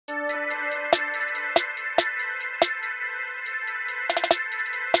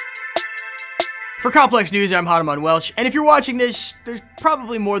For Complex News, I'm Hanuman Welsh, and if you're watching this, there's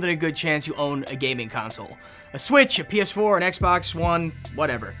probably more than a good chance you own a gaming console. A Switch, a PS4, an Xbox One,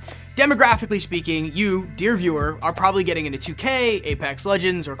 whatever. Demographically speaking, you, dear viewer, are probably getting into 2K, Apex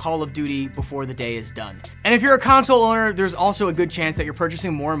Legends, or Call of Duty before the day is done. And if you're a console owner, there's also a good chance that you're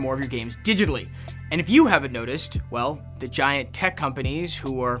purchasing more and more of your games digitally. And if you haven't noticed, well, the giant tech companies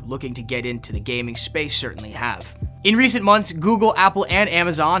who are looking to get into the gaming space certainly have. In recent months, Google, Apple, and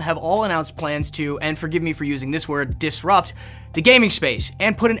Amazon have all announced plans to, and forgive me for using this word, disrupt the gaming space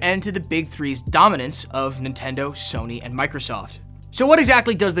and put an end to the big three's dominance of Nintendo, Sony, and Microsoft. So what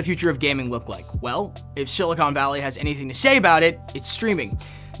exactly does the future of gaming look like? Well, if Silicon Valley has anything to say about it, it's streaming.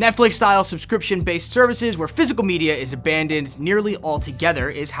 Netflix-style subscription-based services where physical media is abandoned nearly altogether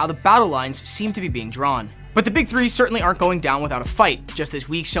is how the battle lines seem to be being drawn. But the big three certainly aren't going down without a fight. Just this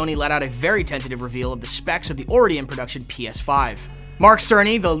week, Sony let out a very tentative reveal of the specs of the already in production PS5. Mark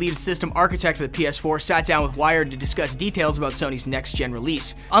Cerny, the lead system architect for the PS4, sat down with Wired to discuss details about Sony's next-gen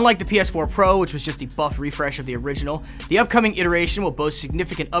release. Unlike the PS4 Pro, which was just a buff refresh of the original, the upcoming iteration will boast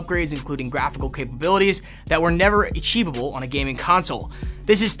significant upgrades including graphical capabilities that were never achievable on a gaming console.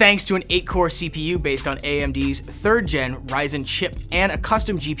 This is thanks to an 8-core CPU based on AMD's 3rd-gen Ryzen chip and a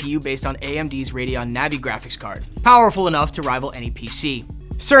custom GPU based on AMD's Radeon Navi graphics card, powerful enough to rival any PC.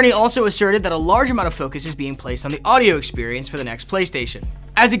 Cerny also asserted that a large amount of focus is being placed on the audio experience for the next PlayStation.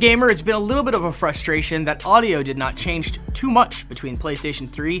 As a gamer, it's been a little bit of a frustration that audio did not change too much between PlayStation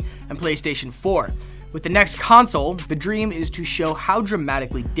 3 and PlayStation 4. With the next console, the dream is to show how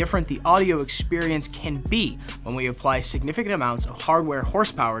dramatically different the audio experience can be when we apply significant amounts of hardware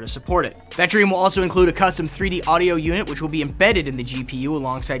horsepower to support it. That dream will also include a custom 3D audio unit which will be embedded in the GPU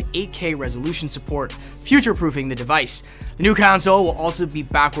alongside 8K resolution support, future-proofing the device. The new console will also be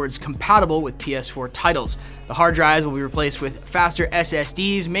backwards compatible with PS4 titles. The hard drives will be replaced with faster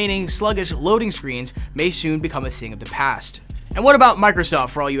SSDs, meaning sluggish loading screens may soon become a thing of the past. And what about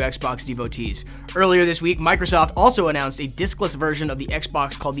Microsoft for all you Xbox devotees? Earlier this week, Microsoft also announced a diskless version of the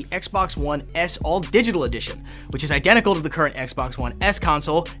Xbox called the Xbox One S All-Digital Edition, which is identical to the current Xbox One S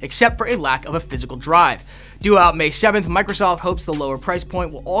console, except for a lack of a physical drive. Due out May 7th, Microsoft hopes the lower price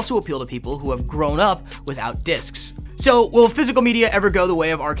point will also appeal to people who have grown up without discs. So, will physical media ever go the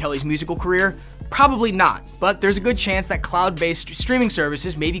way of R. Kelly's musical career? Probably not, but there's a good chance that cloud-based streaming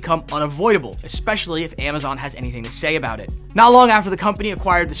services may become unavoidable, especially if Amazon has anything to say about it. Not long after the company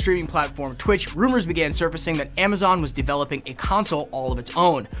acquired the streaming platform Twitch, rumors began surfacing that Amazon was developing a console all of its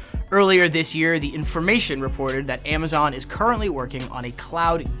own. Earlier this year, The Information reported that Amazon is currently working on a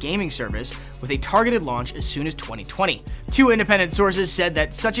cloud gaming service with a targeted launch as soon as 2020. Two independent sources said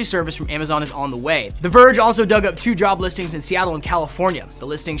that such a service from Amazon is on the way. The Verge also dug up 2 job listings in Seattle and California. The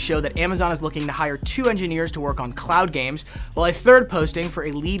listings show that Amazon is looking to hire 2 engineers to work on cloud games, while a third posting for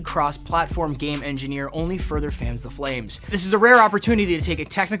a lead cross-platform game engineer only further fans the flames. This is a rare opportunity to take a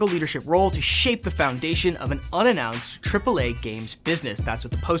technical leadership role to shape the foundation of an unannounced AAA games business. That's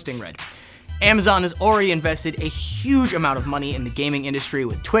what the posting read. Amazon has already invested a huge amount of money in the gaming industry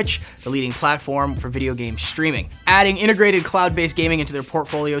with Twitch, the leading platform for video game streaming. Adding integrated cloud-based gaming into their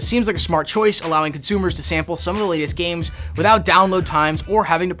portfolio seems like a smart choice, allowing consumers to sample some of the latest games without download times or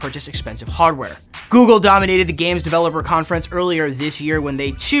having to purchase expensive hardware. Google dominated the games developer conference earlier this year when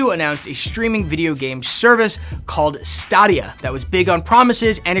they too announced a streaming video game service called Stadia that was big on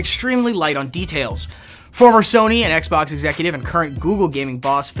promises and extremely light on details. Former Sony and Xbox executive and current Google gaming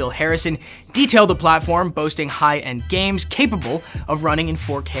boss Phil Harrison detailed the platform boasting high-end games capable of running in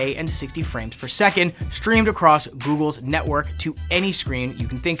 4K and 60 frames per second, streamed across Google's network to any screen you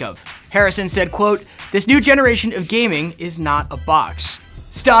can think of. Harrison said, quote, "This new generation of gaming is not a box."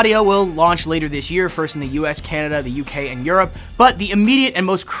 Stadia will launch later this year, first in the US, Canada, the UK, and Europe, but the immediate and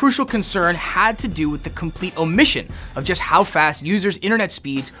most crucial concern had to do with the complete omission of just how fast users' internet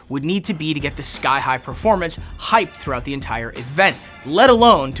speeds would need to be to get the sky-high performance hyped throughout the entire event, let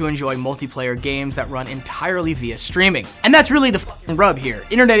alone to enjoy multiplayer games that run entirely via streaming. And that's really the fucking rub here.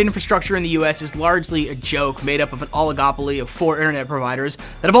 Internet infrastructure in the US is largely a joke made up of an oligopoly of 4 internet providers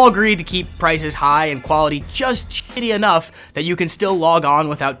that have all agreed to keep prices high and quality just shitty enough that you can still log on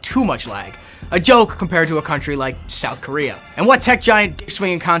without too much lag. A joke compared to a country like South Korea. And what tech giant dick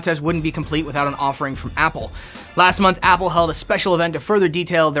swinging contest wouldn't be complete without an offering from Apple? Last month, Apple held a special event to further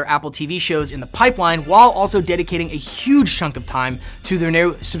detail their Apple TV shows in the pipeline, while also dedicating a huge chunk of time to their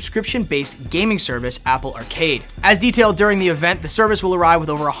new subscription-based gaming service, Apple Arcade. As detailed during the event, the service will arrive with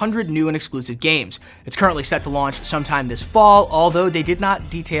over 100 new and exclusive games. It's currently set to launch sometime this fall, although they did not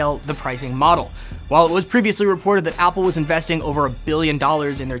detail the pricing model. While it was previously reported that Apple was investing over $1 billion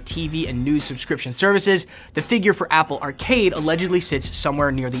in their TV and news subscription services, the figure for Apple Arcade allegedly sits somewhere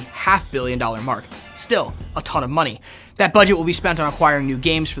near the $500 million mark. Still, a ton of money. That budget will be spent on acquiring new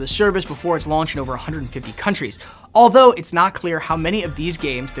games for the service before its launch in over 150 countries, although it's not clear how many of these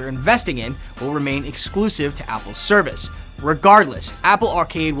games they're investing in will remain exclusive to Apple's service. Regardless, Apple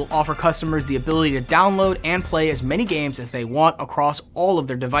Arcade will offer customers the ability to download and play as many games as they want across all of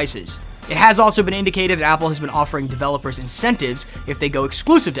their devices. It has also been indicated that Apple has been offering developers incentives if they go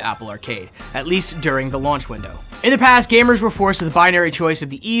exclusive to Apple Arcade, at least during the launch window. In the past, gamers were forced with the binary choice of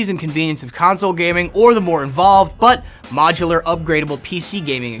the ease and convenience of console gaming or the more involved, but modular, upgradable PC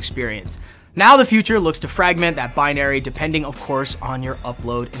gaming experience. Now the future looks to fragment that binary depending, of course, on your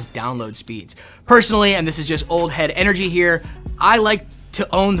upload and download speeds. Personally, and this is just old head energy here, I like to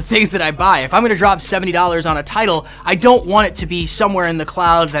own the things that I buy. If I'm gonna drop $70 on a title, I don't want it to be somewhere in the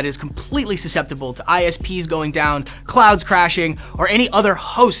cloud that is completely susceptible to ISPs going down, clouds crashing, or any other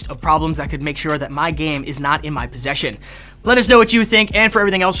host of problems that could make sure that my game is not in my possession. Let us know what you think, and for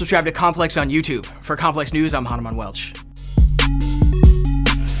everything else, subscribe to Complex on YouTube. For Complex News, I'm Hanuman Welch.